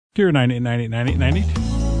Here,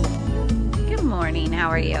 989-8898. Good morning. How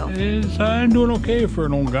are you? I'm doing okay for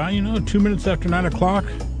an old guy, 2 minutes after 9 o'clock.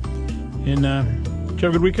 And did you have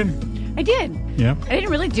a good weekend? I did. Yeah. I didn't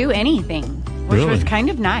really do anything, which was kind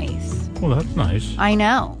of nice. Well, that's nice. I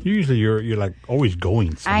know. Usually you're like always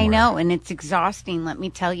going somewhere. I know, and it's exhausting, let me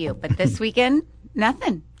tell you. But this weekend,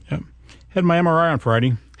 nothing. Yeah. Had my MRI on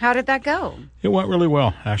Friday. How did that go? It went really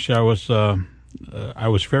well. Actually, I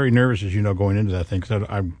was very nervous, as you know, going into that thing because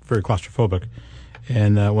I'm very claustrophobic.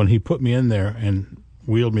 And when he put me in there and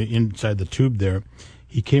wheeled me inside the tube there,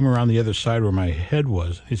 he came around the other side where my head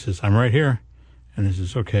was. He says, "I'm right here." And I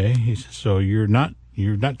says, "Okay." He says, "So you're not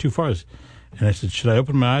too far." And I said, "Should I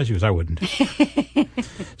open my eyes?" He goes, "I wouldn't."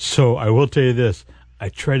 So I will tell you this. I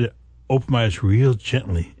tried to open my eyes real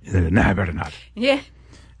gently. And I said, "Nah, I better not." Yeah.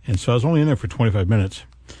 And so I was only in there for 25 minutes.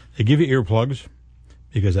 They give you earplugs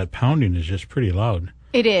because that pounding is just pretty loud.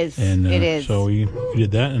 It is. And it is. So he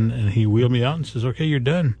did that, and he wheeled me out and says, "Okay, you're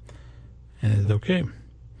done." And I said, "Okay."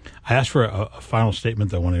 I asked for a final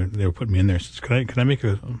statement, though, when they were putting me in there. I says, can I make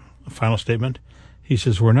a final statement? He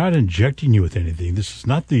says, "We're not injecting you with anything. This is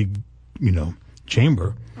not the,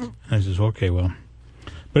 chamber." And I says, "Okay, well."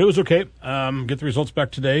 But it was okay. Get the results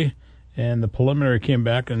back today, and the preliminary came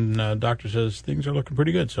back, and doctor says things are looking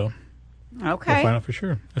pretty good, so okay. we'll find out for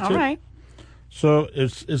sure. That's All it. right. So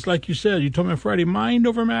it's like you said. You told me on Friday, mind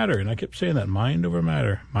over matter, and I kept saying that, mind over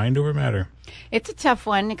matter, mind over matter. It's a tough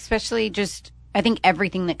one, especially just I think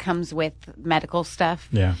everything that comes with medical stuff.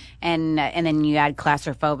 Yeah. And then you add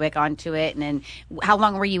claustrophobic onto it, and then how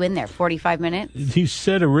long were you in there? 45 minutes? He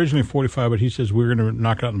said originally 45, but he says we're going to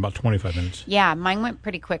knock it out in about 25 minutes. Yeah, mine went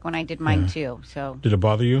pretty quick when I did mine too. So Did it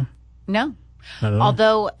bother you? no. Not at all?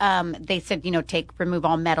 Although they said, remove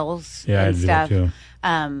all metals Yeah, I and do stuff. that too.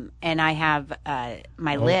 And I have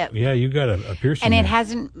my lip. Yeah, you got a piercing. And it there.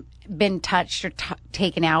 hasn't been touched or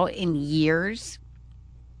taken out in years.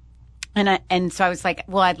 And so I was like,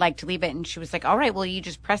 well, I'd like to leave it. And she was like, all right, well, you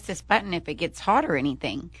just press this button if it gets hot or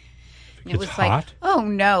anything. And It was gets like, hot? oh,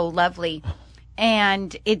 no, lovely.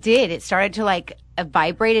 And it did. It started to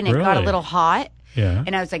vibrate and it got a Really? little hot. Yeah.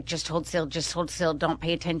 And I was like, just hold still, don't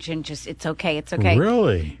pay attention. It's okay, it's okay.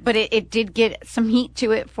 Really? But it did get some heat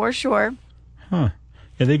to it for sure. Huh.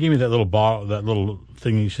 Yeah, they gave me that little ball, that little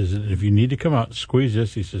thing. He says, if you need to come out, squeeze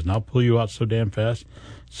this. He says, and I'll pull you out so damn fast.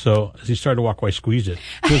 So as he started to walk away, I squeezed it.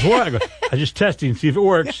 He goes, what? I go, I just testing and see if it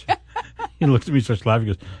works. He looks at me, starts laughing.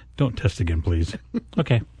 He goes, don't test again, please.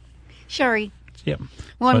 Okay. Sorry. Yep.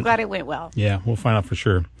 Well, I'm But- glad it went well. Yeah, we'll find out for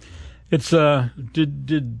sure. It's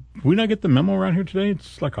did we not get the memo around here today?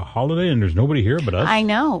 It's like a holiday and there's nobody here but us. I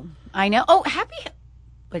know. Oh,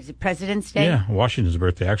 what is it, President's Day? Yeah, Washington's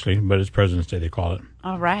birthday actually, but it's President's Day they call it.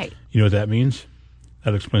 All right. You know what that means?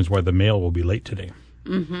 That explains why the mail will be late today.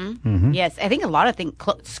 Yes, I think a lot of things,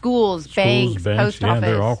 schools, banks, post yeah, office.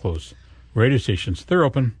 they're all closed. Radio stations, they're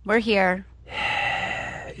open. We're here.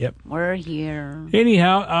 Yep. We're here.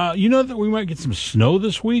 Anyhow, you know that we might get some snow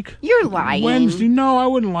this week? You're lying. Wednesday, no, I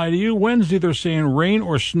wouldn't lie to you. Wednesday, they're saying rain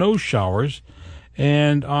or snow showers.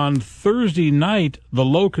 And on Thursday night, the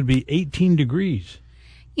low could be 18 degrees.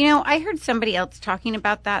 I heard somebody else talking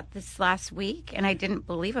about that this last week, and I didn't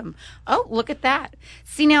believe him. Oh, look at that.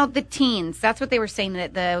 See, now, the teens. That's what they were saying,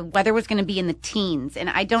 that the weather was going to be in the teens, and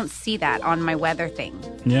I don't see that on my weather thing.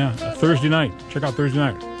 Yeah, Thursday night. Check out Thursday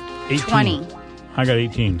night. 18. 20. I got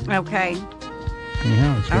 18. Okay.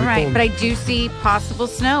 Yeah, it's All really right. cold. But I do see possible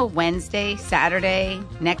snow Wednesday, Saturday,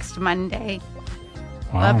 next Monday.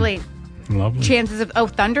 Wow. Lovely. Lovely. Chances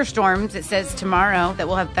of, thunderstorms. It says tomorrow that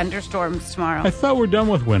we'll have thunderstorms tomorrow. I thought we're done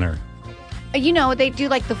with winter. They do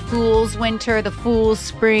like the Fool's winter, the Fool's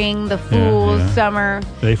spring, the Fool's yeah. summer.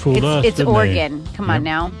 They fooled us, It's didn't they? Oregon. Come on Yep.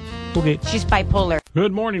 now. Okay. She's bipolar.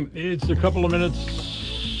 Good morning. It's a couple of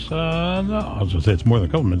minutes. No, I was going to say it's more than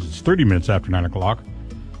a couple of minutes. It's 30 minutes after 9 o'clock.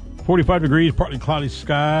 45 degrees, partly cloudy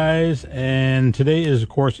skies. And today is, of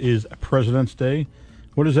course, is President's Day.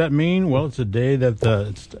 What does that mean? Well, it's a day that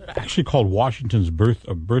it's actually called Washington's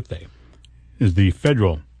birthday, is the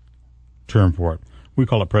federal term for it. We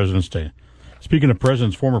call it President's Day. Speaking of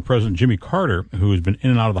presidents, former President Jimmy Carter, who has been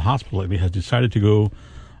in and out of the hospital lately, has decided to go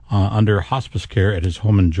under hospice care at his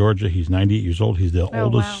home in Georgia. He's 98 years old. He's the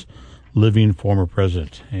oldest living former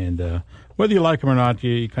president. And whether you like him or not,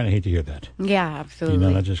 you kind of hate to hear that. Yeah,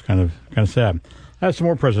 absolutely. That's just kind of sad. I have some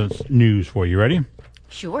more president's news for you. Ready?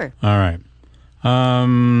 Sure. All right.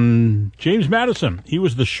 James Madison. He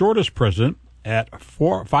was the shortest president at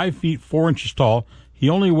 5 feet 4 inches tall. He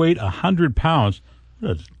only weighed 100 pounds.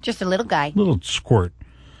 Just a little guy. Little squirt.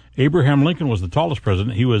 Abraham Lincoln was the tallest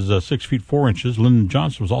president. He was 6 feet 4 inches. Lyndon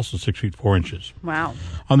Johnson was also 6 feet 4 inches. Wow.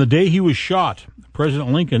 On the day he was shot,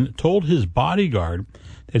 President Lincoln told his bodyguard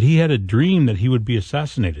that he had a dream that he would be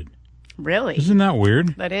assassinated. Really? Isn't that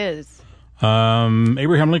weird? That is.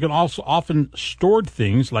 Abraham Lincoln also often stored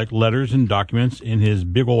things like letters and documents in his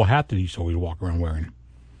big old hat that he used to always walk around wearing.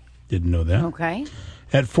 Didn't know that. Okay.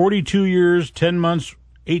 At 42 years, 10 months,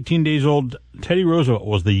 18 days old, Teddy Roosevelt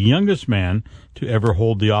was the youngest man to ever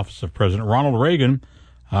hold the office of president. Ronald Reagan,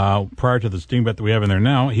 prior to the stingbat that we have in there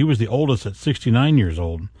now, he was the oldest at 69 years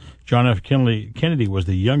old. John F. Kennedy was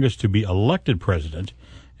the youngest to be elected president,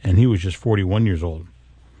 and he was just 41 years old.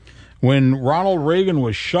 When Ronald Reagan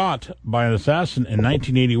was shot by an assassin in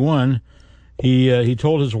 1981, he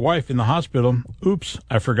told his wife in the hospital, "Oops,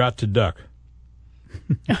 I forgot to duck."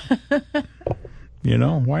 You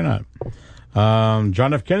know, why not?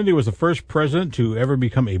 John F. Kennedy was the first president to ever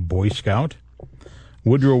become a Boy Scout.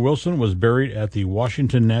 Woodrow Wilson was buried at the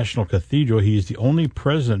Washington National Cathedral. He is the only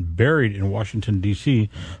president buried in Washington, D.C.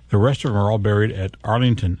 The rest of them are all buried at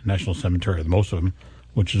Arlington National Cemetery, most of them,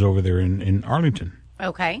 which is over there in Arlington.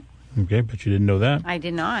 Okay. Okay, but you didn't know that. I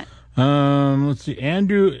did not. Let's see.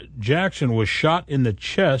 Andrew Jackson was shot in the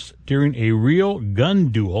chest during a real gun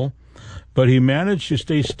duel, but he managed to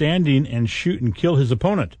stay standing and shoot and kill his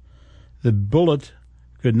opponent. The bullet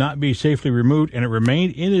could not be safely removed, and it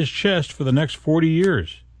remained in his chest for the next 40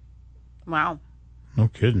 years. Wow. No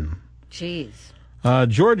kidding. Jeez.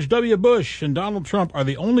 George W. Bush and Donald Trump are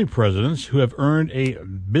the only presidents who have earned a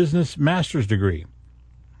business master's degree.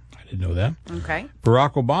 I didn't know that. Okay.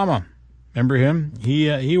 Barack Obama, remember him?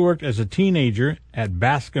 He worked as a teenager at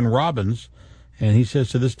Baskin Robbins, and he says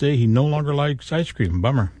to this day he no longer likes ice cream.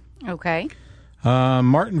 Bummer. Okay.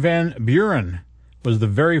 Martin Van Buren was the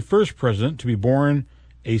very first president to be born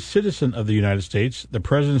a citizen of the United States. The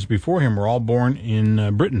presidents before him were all born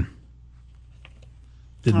in Britain.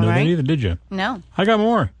 Didn't know that either, did you? No. I got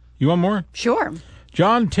more. You want more? Sure.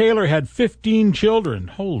 John Taylor had 15 children.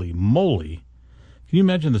 Holy moly. Can you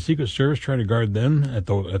imagine the Secret Service trying to guard them at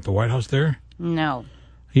the White House there? No.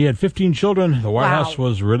 He had 15 children. The White House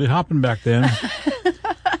was really hopping back then.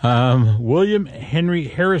 William Henry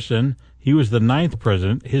Harrison, he was the 9th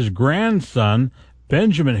president. His grandson,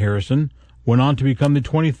 Benjamin Harrison, went on to become the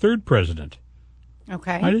 23rd president.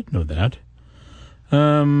 Okay. I didn't know that.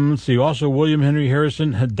 Let's see. Also, William Henry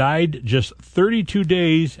Harrison had died just 32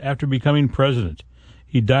 days after becoming president.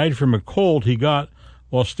 He died from a cold he got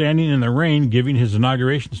while standing in the rain giving his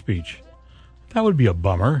inauguration speech. That would be a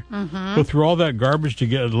bummer. Mm-hmm. Go through all that garbage to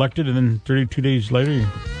get elected, and then 32 days later,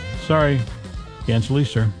 sorry, cancel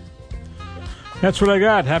Easter. That's what I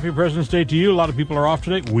got. Happy President's Day to you. A lot of people are off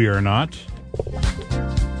today. We are not.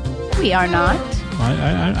 We are not.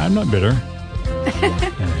 I'm not bitter.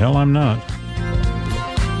 The hell, I'm not.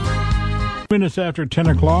 Minutes after 10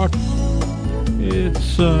 o'clock.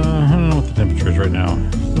 It's, I don't know what the temperature is right now.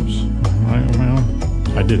 Oops.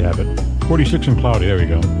 I did have it. 46 and cloudy. There we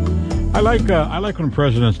go. I like when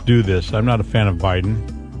presidents do this. I'm not a fan of Biden,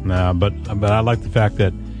 but I like the fact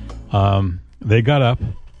that they got up.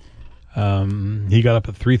 He got up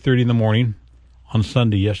at 3:30 in the morning on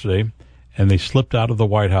Sunday yesterday, and they slipped out of the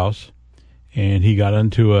White House, and he got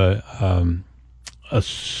into a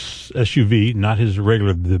SUV, not his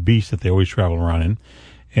regular, the Beast that they always travel around in,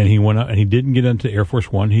 and he went up, and he didn't get into Air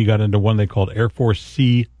Force One. He got into one they called Air Force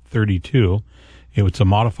C-32. It was a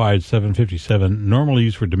modified 757, normally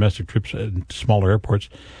used for domestic trips at smaller airports.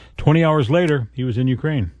 20 hours later, he was in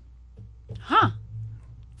Ukraine. Huh.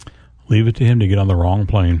 Leave it to him to get on the wrong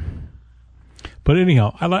plane. But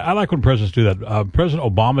anyhow, I like when presidents do that. President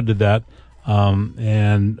Obama did that,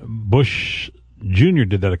 and Bush Jr.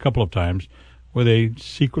 did that a couple of times, where they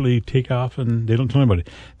secretly take off and they don't tell anybody.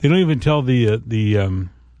 They don't even tell the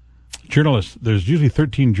journalists. There's usually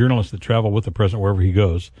 13 journalists that travel with the president wherever he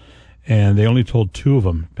goes, and they only told 2 of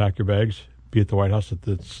them, pack your bags, be at the White House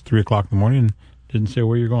it's 3 o'clock in the morning, and didn't say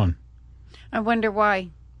where you're going. I wonder why.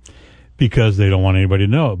 Because they don't want anybody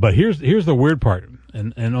to know. But here's the weird part.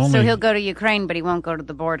 And only, so he'll go to Ukraine, but he won't go to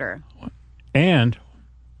the border. And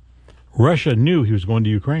Russia knew he was going to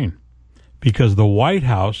Ukraine because the White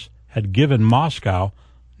House had given Moscow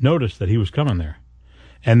notice that he was coming there.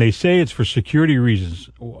 And they say it's for security reasons.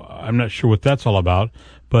 I'm not sure what that's all about,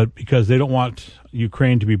 but because they don't want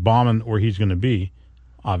Ukraine to be bombing where he's going to be,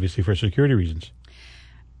 obviously for security reasons.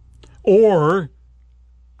 Or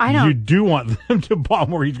you do want them to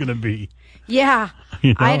bomb where he's going to be. Yeah.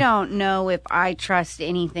 You know? I don't know if I trust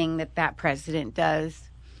anything that president does.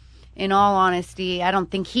 In all honesty, I don't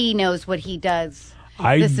think he knows what he does.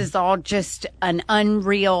 This is all just an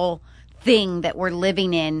unreal thing that we're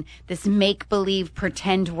living in, this make-believe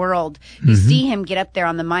pretend world. You see him get up there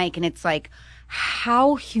on the mic, and it's like,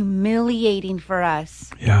 how humiliating for us.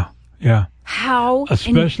 Yeah. Yeah. How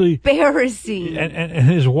Especially embarrassing. And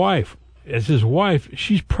his wife, as his wife,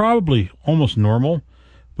 she's probably almost normal.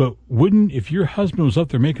 But wouldn't, if your husband was up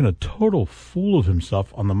there making a total fool of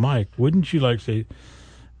himself on the mic, wouldn't you like say,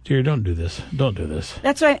 dear, don't do this. Don't do this.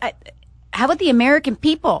 That's right. How about the American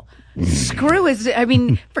people? Screw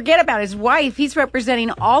forget about his wife. He's representing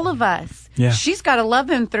all of us. Yeah. She's got to love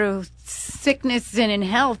him through sickness and in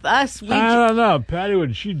health. Us, I don't know.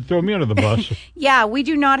 Patty she'd throw me under the bus. Yeah, we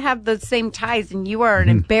do not have the same ties, and you are an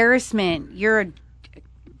embarrassment. You're a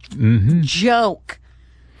joke.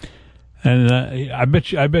 And I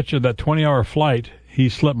bet you that 20-hour flight, he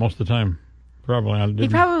slept most of the time. Probably. He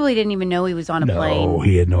probably didn't even know he was on a plane. No,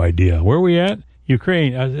 he had no idea. Where are we at?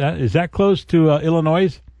 Ukraine. Is that close to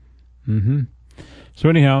Illinois? Mm-hmm. So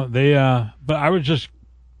anyhow, but I was just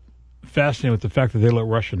fascinated with the fact that they let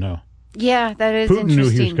Russia know. Yeah, that is Putin interesting. knew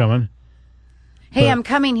he was coming. Hey, I'm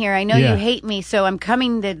coming here. I know you hate me, so I'm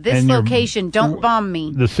coming to this location. Don't bomb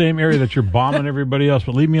me. The same area that you're bombing everybody else,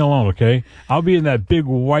 but leave me alone, okay? I'll be in that big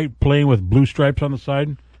white plane with blue stripes on the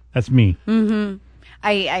side. That's me. Mm-hmm.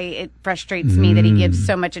 It frustrates me that he gives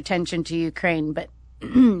so much attention to Ukraine, but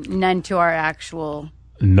none to our actual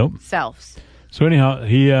selves. So anyhow,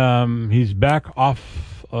 he's back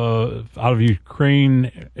off out of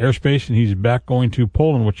Ukraine airspace, and he's back going to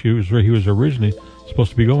Poland, which where he was originally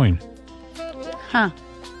supposed to be going. Huh.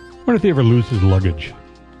 I wonder if he ever loses his luggage.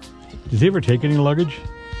 Does he ever take any luggage?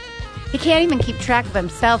 He can't even keep track of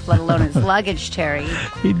himself, let alone his luggage, Terry.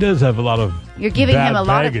 He does have a lot of You're giving him a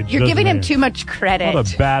lot baggage, of You're giving him too much credit. A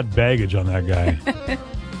lot of bad baggage on that guy.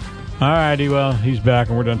 All righty, well, he's back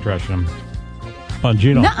and we're done trashing him.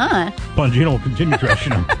 Bongino. Nuh-uh. Bongino will continue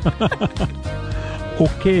trashing him.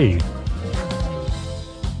 Okay.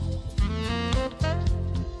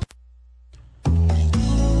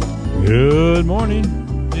 Good morning.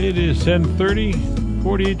 It is 10:30,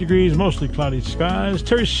 48 degrees, mostly cloudy skies.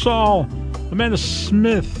 Terry Saul, Amanda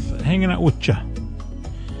Smith, hanging out with you.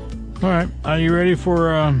 All right, are you ready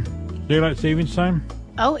for daylight savings time?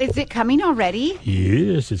 Oh, is it coming already?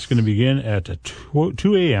 Yes, it's going to begin at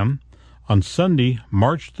 2 a.m. on Sunday,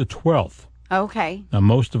 March the 12th. Okay. Now,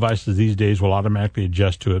 most devices these days will automatically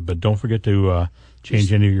adjust to it, but don't forget to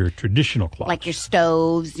change any of your traditional clocks. Like your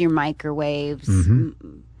stoves, your microwaves.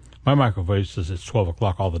 Mm-hmm. My microwave says it's 12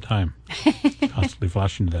 o'clock all the time. Constantly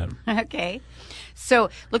flashing to that. Okay.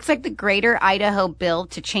 So, looks like the Greater Idaho bill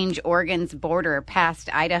to change Oregon's border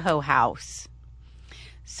passed Idaho House.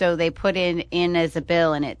 So, they put in as a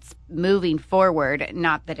bill, and it's moving forward.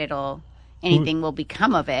 Not that anything will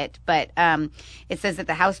become of it, but it says that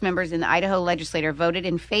the House members in the Idaho legislature voted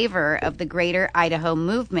in favor of the Greater Idaho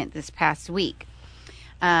movement this past week.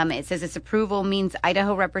 It says its approval means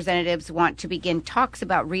Idaho representatives want to begin talks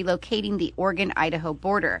about relocating the Oregon-Idaho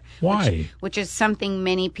border. Why? Which is something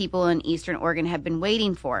many people in eastern Oregon have been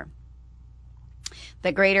waiting for.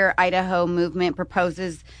 The Greater Idaho movement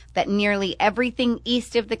proposes that nearly everything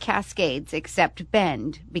east of the Cascades, except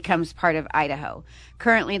Bend, becomes part of Idaho.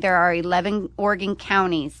 Currently, there are 11 Oregon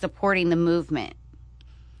counties supporting the movement.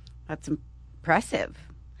 That's impressive.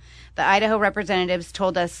 The Idaho representatives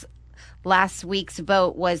told us last week's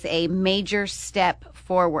vote was a major step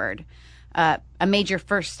forward, a major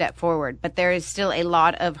first step forward, but there is still a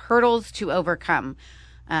lot of hurdles to overcome.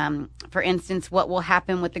 For instance, what will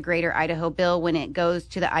happen with the Greater Idaho bill when it goes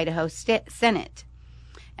to the Idaho Senate?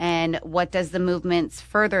 And what does the movement's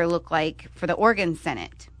further look like for the Oregon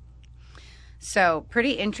Senate? So,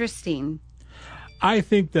 pretty interesting. I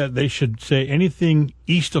think that they should say anything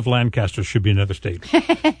east of Lancaster should be another state.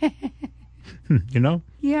 You know?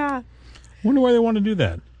 Yeah. Wonder why they want to do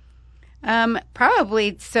that.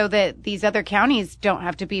 Probably so that these other counties don't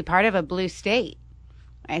have to be part of a blue state.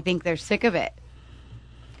 I think they're sick of it.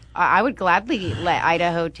 I would gladly let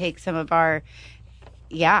Idaho take some of our...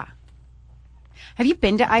 Yeah. Have you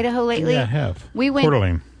been to Idaho lately? Yeah, I have. We went... Coeur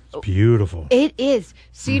d'Alene. It's beautiful. It is.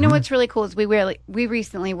 So you know what's really cool is we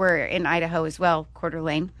recently were in Idaho as well, Coeur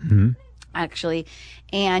d'Alene, actually.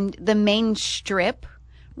 And the main strip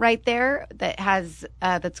right there that has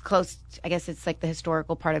that's close, I guess it's like the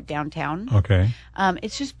historical part of downtown. Okay.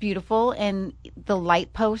 It's just beautiful, and the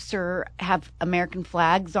light posts have American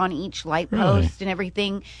flags on each light post and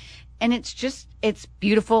everything, and it's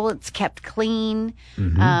beautiful. It's kept clean.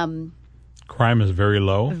 Crime is very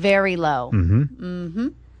low. Very low.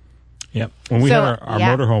 Yep. When we had our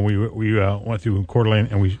motorhome, we went through Coeur d'Alene,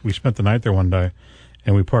 and we spent the night there one day,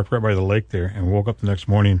 and we parked right by the lake there, and woke up the next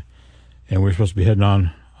morning, and we were supposed to be heading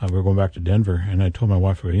on. We were going back to Denver, and I told my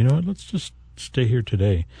wife, you know what, let's just stay here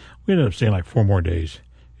today. We ended up staying like 4 more days.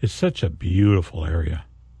 It's such a beautiful area.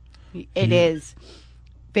 It is.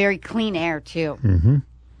 Very clean air, too.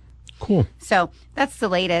 Cool. So that's the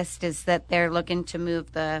latest, is that they're looking to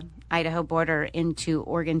move the Idaho border into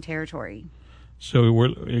Oregon territory. So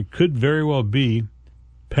it could very well be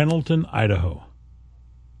Pendleton, Idaho.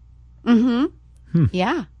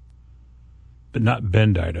 Yeah. But not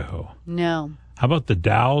Bend, Idaho. No. How about the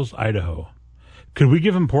Dalles, Idaho? Could we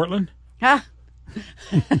give him Portland? I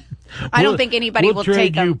don't think anybody will take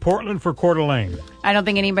trade you them. Portland for Coeur d'Alene. I don't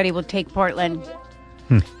think anybody will take Portland.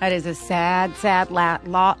 That is a sad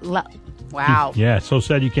wow. Yeah, it's so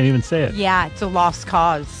sad you can't even say it. Yeah, it's a lost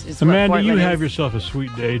cause. Is Amanda, what you Portland have is. yourself a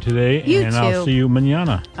sweet day today, You and too. I'll see you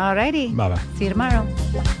mañana. Alrighty. Bye-bye. See you tomorrow.